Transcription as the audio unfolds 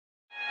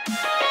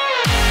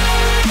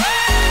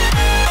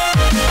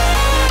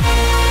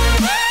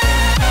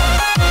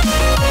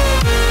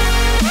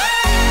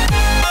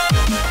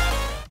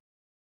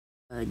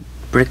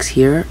Bricks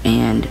here,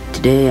 and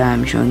today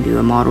I'm showing you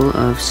a model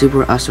of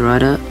Super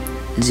Asurada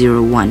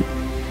 01.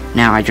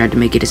 Now I tried to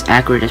make it as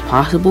accurate as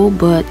possible,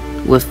 but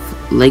with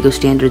LEGO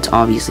standards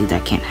obviously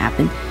that can't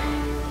happen.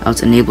 I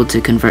was unable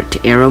to convert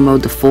to aero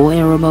mode, the full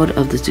aero mode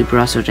of the Super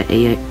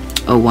Asurada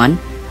 01,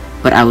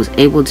 but I was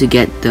able to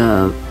get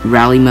the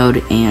rally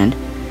mode and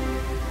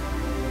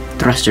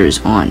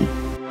thrusters on.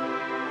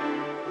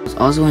 I was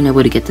also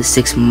unable to get the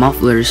 6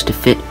 mufflers to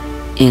fit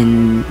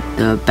in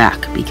the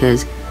back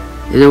because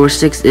if there were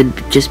 6,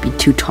 it'd just be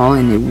too tall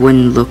and it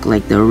wouldn't look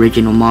like the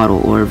original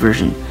model or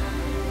version.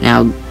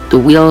 Now, the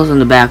wheels on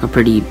the back are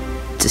pretty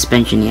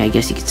suspension-y, I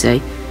guess you could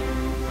say.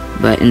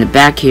 But in the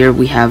back here,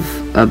 we have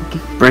a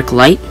brick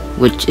light,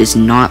 which is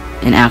not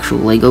an actual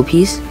LEGO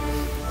piece.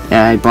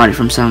 I bought it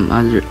from some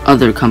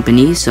other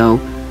company, so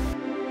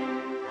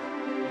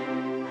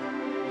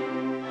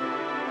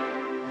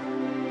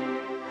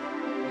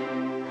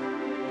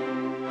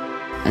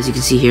as you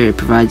can see here, it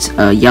provides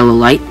a yellow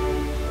light.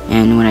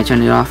 And when I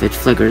turn it off, it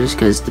flickers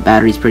because the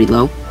battery's pretty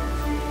low.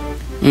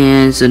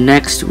 And so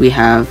next we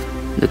have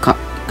the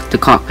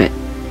cockpit.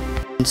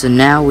 And so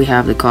now we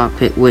have the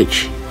cockpit,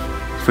 which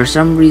for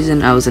some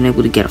reason I was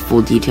unable to get a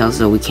full detail,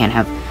 so we can't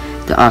have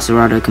the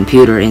Asurada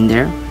computer in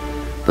there.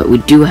 But we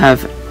do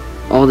have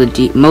all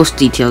the most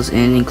details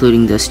in,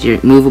 including the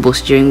movable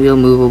steering wheel,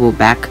 movable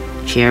back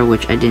chair,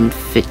 which I didn't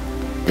fit.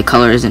 The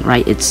color isn't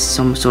right. It's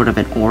some sort of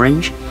an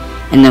orange.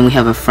 And then we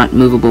have a front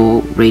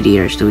movable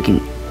radiator, so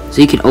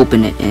you can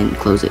open it and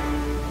close it.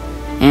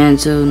 And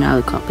so now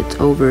the cockpit's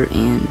over,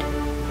 and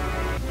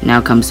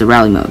now comes the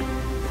rally mode.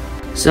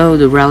 So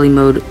the rally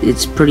mode,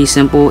 it's pretty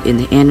simple. In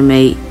the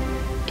anime,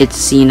 it's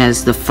seen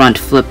as the front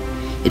flip.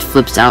 It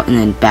flips out and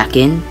then back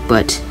in,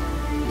 but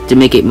to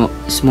make it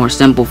more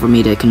simple for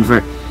me to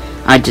convert,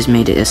 I just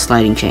made it a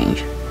sliding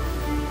change.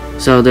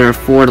 So there are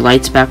 4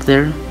 lights back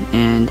there,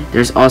 and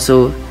there's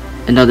also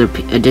another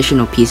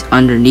additional piece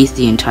underneath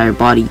the entire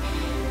body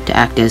to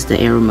act as the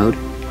aero mode.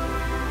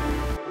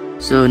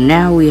 So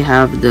now we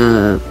have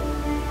the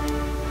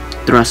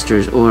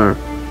thrusters, or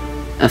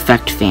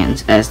effect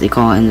fans as they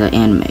call it in the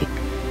anime.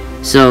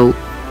 So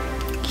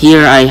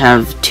here I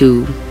have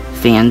 2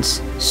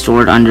 fans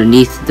stored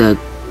underneath the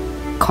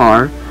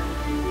car,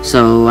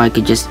 so I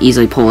could just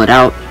easily pull it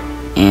out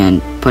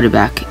and put it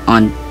back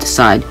on the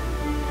side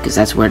because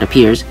that's where it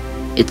appears.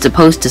 It's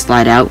supposed to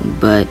slide out,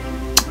 but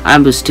I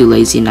was too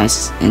lazy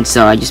and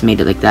so I just made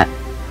it like that,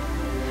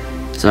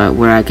 so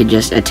where I could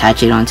just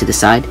attach it onto the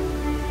side.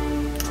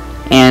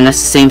 And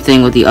that's the same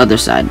thing with the other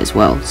side as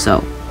well,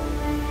 so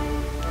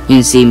you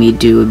can see me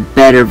do a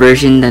better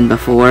version than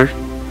before.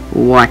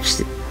 Watch,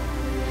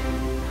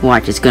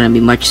 it's gonna be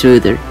much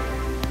smoother.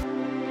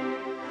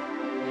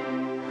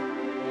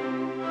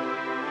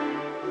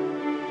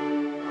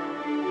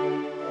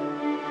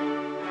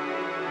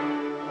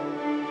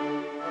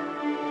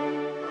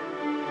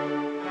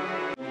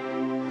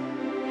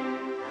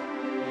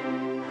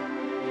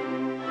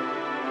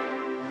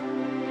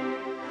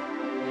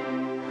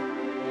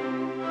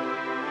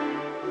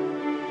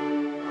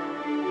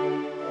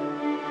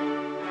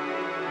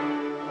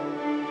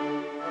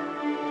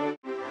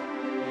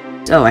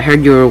 So I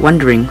heard you were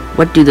wondering,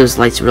 what do those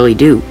lights really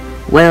do?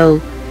 Well,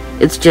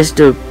 it's just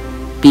to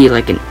be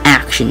like an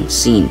action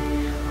scene,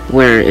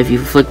 where if you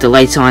flick the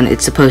lights on,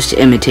 it's supposed to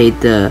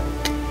imitate the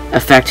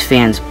effect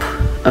fan's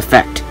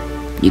effect,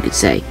 you could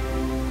say.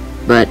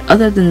 But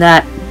other than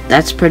that,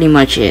 that's pretty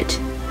much it.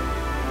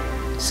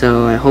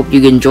 So I hope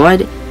you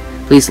enjoyed.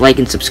 Please like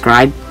and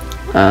subscribe.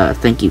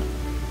 Thank you.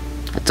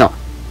 That's all.